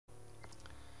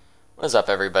What is up,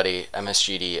 everybody?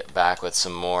 MSGD back with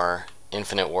some more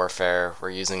Infinite Warfare.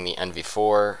 We're using the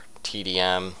NV4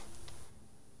 TDM.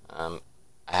 I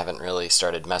haven't really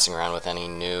started messing around with any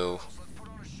new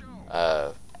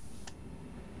haven't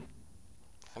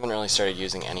really started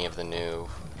using any of the new,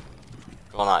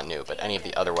 well, not new, but any of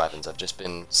the other weapons. I've just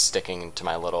been sticking to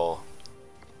my little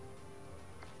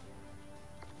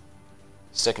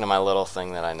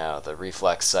thing that I know, the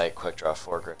Reflex Sight Quick Draw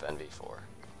Foregrip NV4.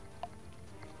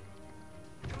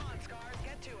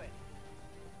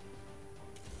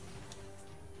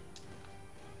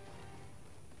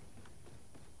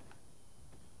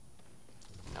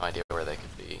 No idea where they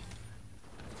could be.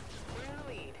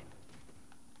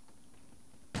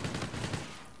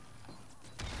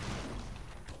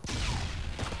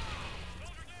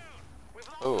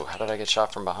 Oh, how did I get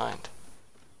shot from behind?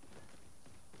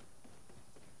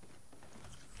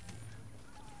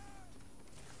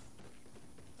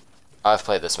 Oh, I've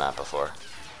played this map before.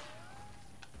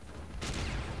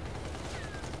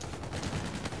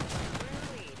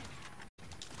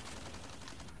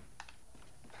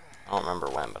 I don't remember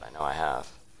when, but I know I have.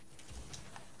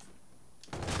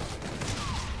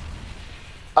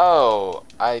 Oh,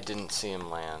 I didn't see him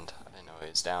land. I didn't know he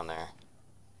was down there.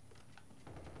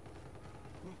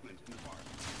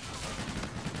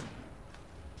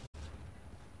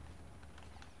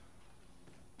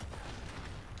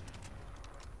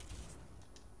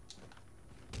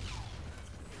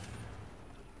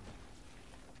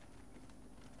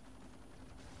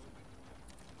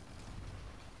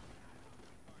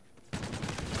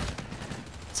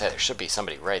 There should be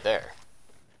somebody right there.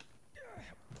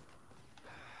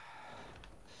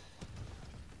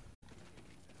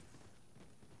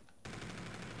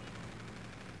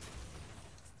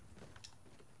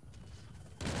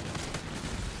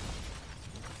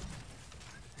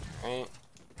 Right.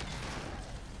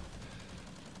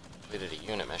 Completed a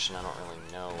unit mission. I don't really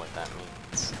know what that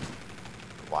means.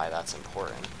 Why that's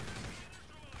important.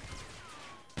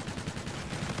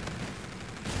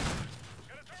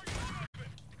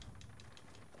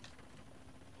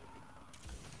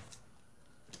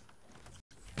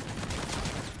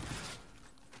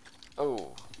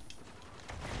 Oh.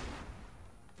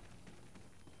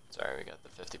 Sorry, we got the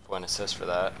 50-point assist for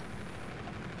that.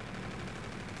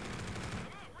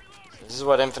 This is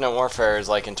what Infinite Warfare is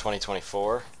like in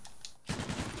 2024.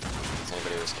 If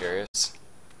anybody was curious.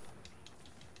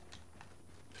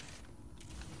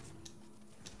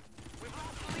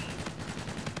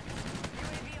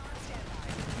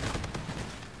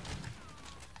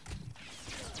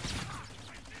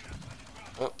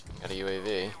 Oh, got a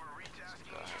UAV.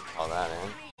 Call that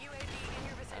in.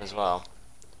 Might as well.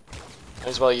 Might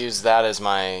as well use that as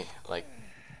my, like,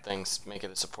 things, make it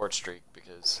a support streak,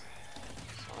 because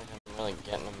it's not like I'm really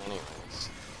getting them anyways.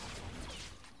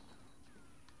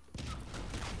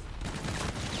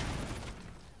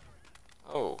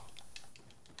 Oh.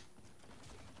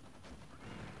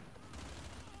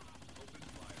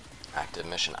 Active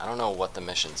mission. I don't know what the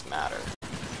missions matter.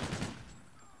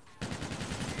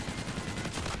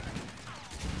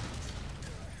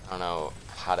 I don't know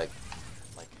how to,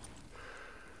 like,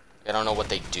 I don't know what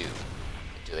they do.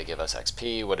 Do they give us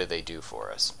XP? What do they do for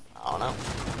us? I don't know.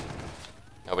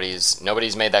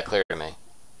 Nobody's made that clear to me.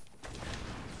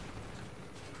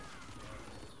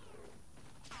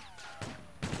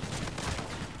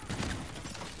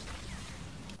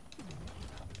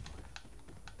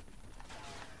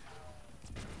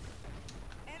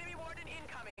 Enemy warden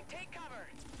incoming. Take cover.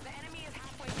 The enemy is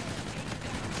halfway there. Take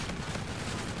cover.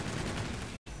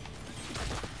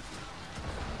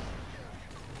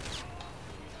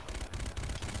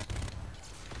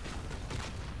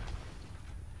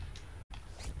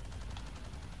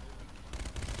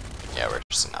 Yeah, we're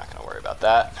just not gonna worry about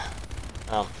that.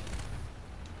 Well,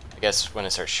 I guess when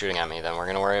it starts shooting at me, then we're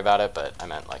gonna worry about it, but I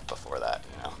meant like before that,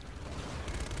 you know.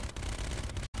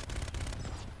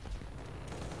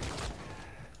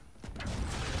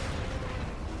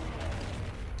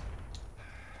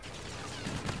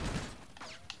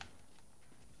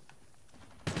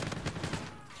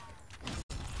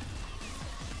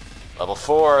 Level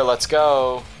 4, let's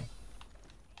go!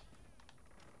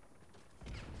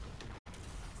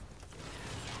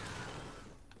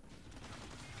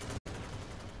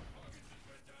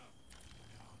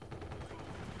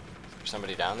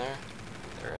 Somebody down there?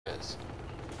 There is.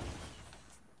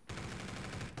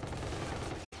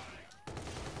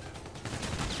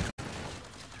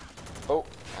 Oh,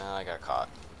 I got caught.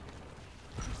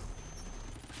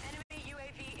 Enemy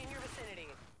UAV in your vicinity.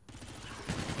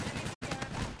 Enemy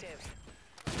scarab active.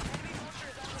 Enemy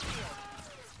vultures on the field.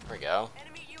 There we go.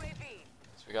 Enemy UAV.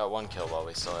 So we got one kill while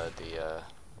we still had the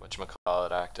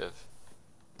whatchamacallit active.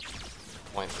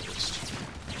 Point boost.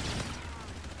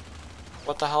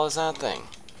 What the hell is that thing?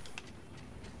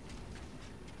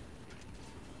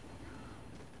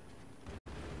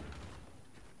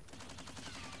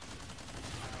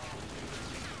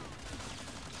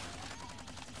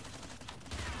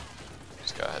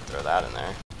 Just go ahead and throw that in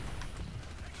there.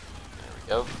 There we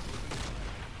go.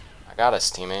 I got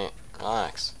us, teammate.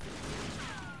 Relax.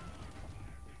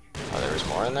 Oh, there was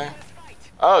more in there?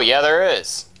 Oh, yeah, there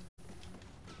is.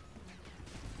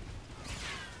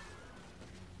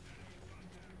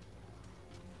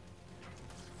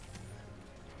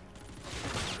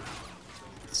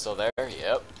 Still there?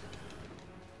 Yep.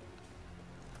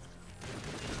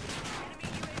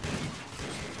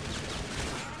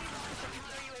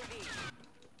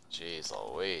 Jeez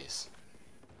Louise.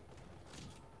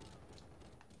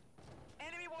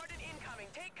 Enemy warden incoming.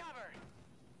 Take cover.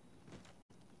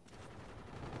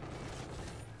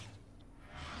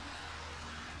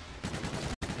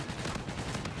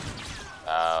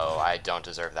 Oh, I don't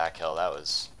deserve that kill. That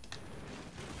was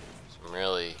some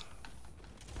really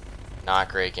not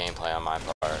great gameplay on my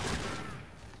part.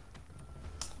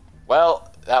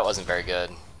 Well, that wasn't very good.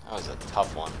 That was a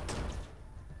tough one.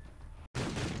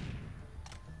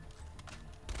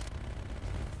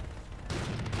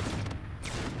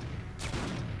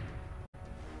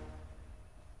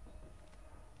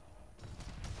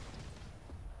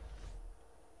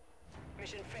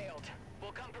 Mission failed.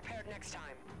 We'll come prepared next time.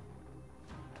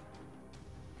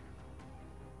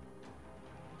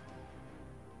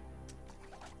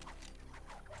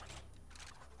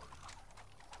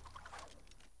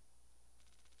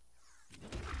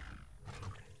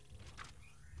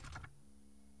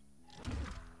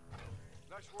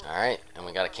 Alright, and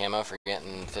we got a camo for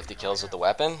getting 50 kills with the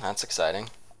weapon. That's exciting.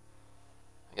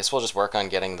 I guess we'll just work on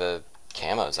getting the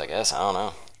camos, I guess. I don't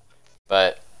know.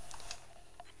 But,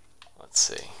 let's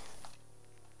see.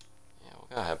 Yeah, we'll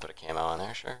go ahead and put a camo on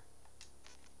there, sure.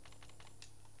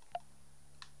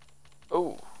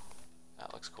 Oh,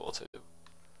 that looks cool too.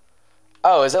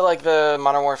 Oh, is it like the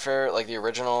Modern Warfare, like the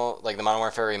original, like the Modern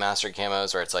Warfare remastered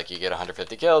camos where it's like you get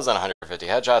 150 kills and 150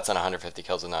 headshots and 150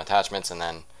 kills with no attachments and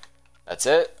then that's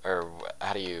it? Or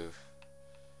how do you...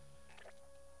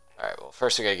 Alright, well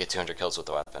first we gotta get 200 kills with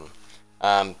the weapon.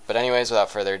 But anyways, without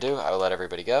further ado, I will let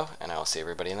everybody go and I will see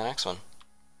everybody in the next one.